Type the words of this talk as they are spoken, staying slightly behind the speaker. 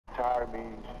retired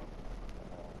means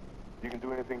you can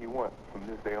do anything you want from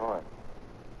this day on.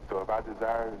 So if I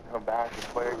desire to come back and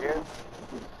play again,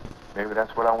 maybe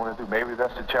that's what I want to do. Maybe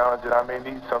that's the challenge that I may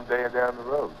need someday down the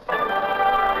road.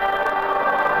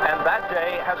 And that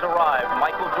day has arrived.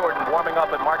 Michael Jordan warming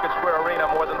up at Market Square Arena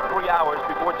more than 3 hours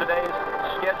before today's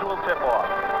scheduled tip-off.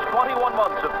 21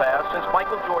 months have passed since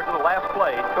Michael Jordan last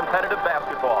played competitive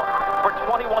basketball. For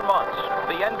 21 months,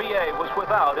 the NBA was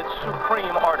without its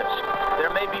supreme artist.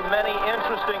 There may be many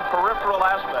interesting peripheral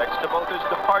aspects to both his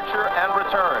departure and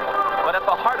return, but at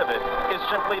the heart of it is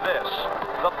simply this: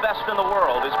 the best in the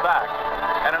world is back.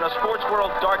 And in a sports world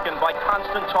darkened by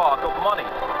constant talk of money,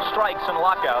 strikes, and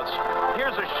lockouts,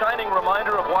 here's a shining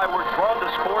reminder of why we're drawn to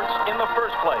sports in the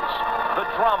first place. The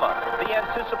drama, the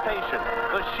anticipation,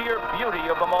 the sheer beauty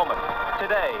of the moment.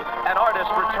 Today, an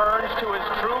artist returns to his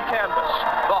true canvas,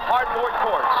 the hardboard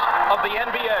courts of the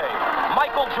NBA.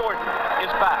 Michael Jordan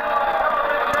is back.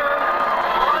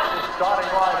 Starting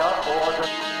lineup for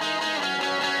the